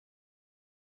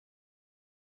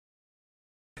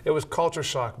It was culture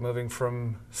shock moving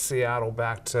from Seattle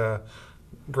back to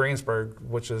Greensburg,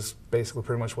 which is basically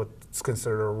pretty much what's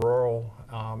considered a rural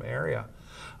area.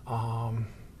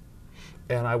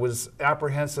 And I was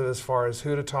apprehensive as far as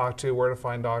who to talk to, where to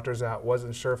find doctors at.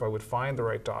 Wasn't sure if I would find the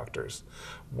right doctors.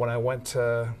 When I went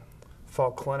to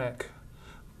Falk Clinic,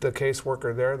 the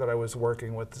caseworker there that I was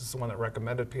working with is the one that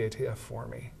recommended PATF for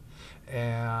me.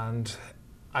 And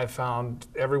I found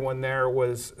everyone there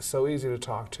was so easy to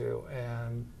talk to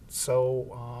and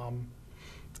so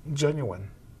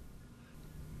genuine.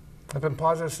 I've been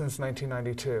positive since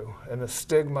 1992, and the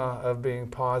stigma of being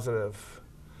positive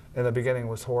in the beginning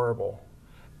was horrible.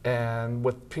 And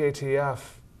with PATF,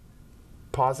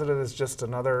 positive is just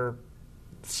another,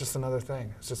 it's just another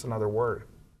thing. It's just another word.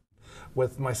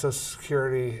 With my Social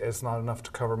Security, it's not enough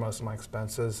to cover most of my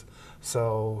expenses,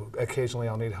 so occasionally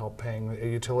I'll need help paying a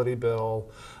utility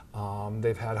bill.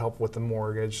 They've had help with the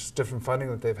mortgage. Different funding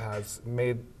that they've had has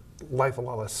made life a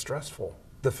lot less stressful.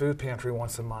 The food pantry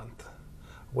once a month.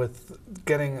 With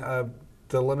getting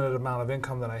the limited amount of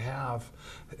income that I have,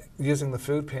 using the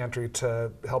food pantry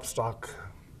to help stock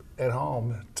at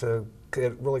home,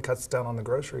 it really cuts down on the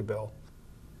grocery bill.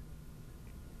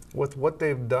 With what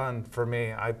they've done for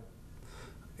me,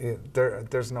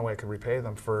 there's no way I could repay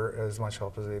them for as much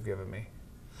help as they've given me.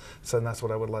 So that's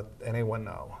what I would let anyone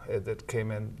know that came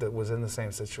in that was in the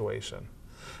same situation.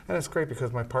 And it's great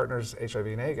because my partner's HIV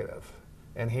negative,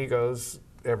 and he goes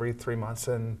every 3 months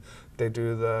and they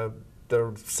do the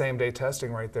same day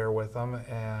testing right there with them,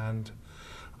 and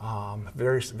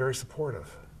very, very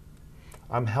supportive.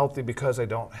 I'm healthy because I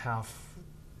don't have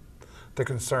the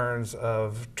concerns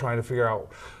of trying to figure out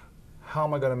how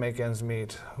am I going to make ends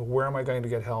meet, where am I going to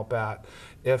get help at,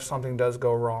 if something does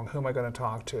go wrong, who am I going to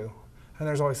talk to? And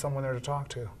there's always someone there to talk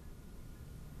to.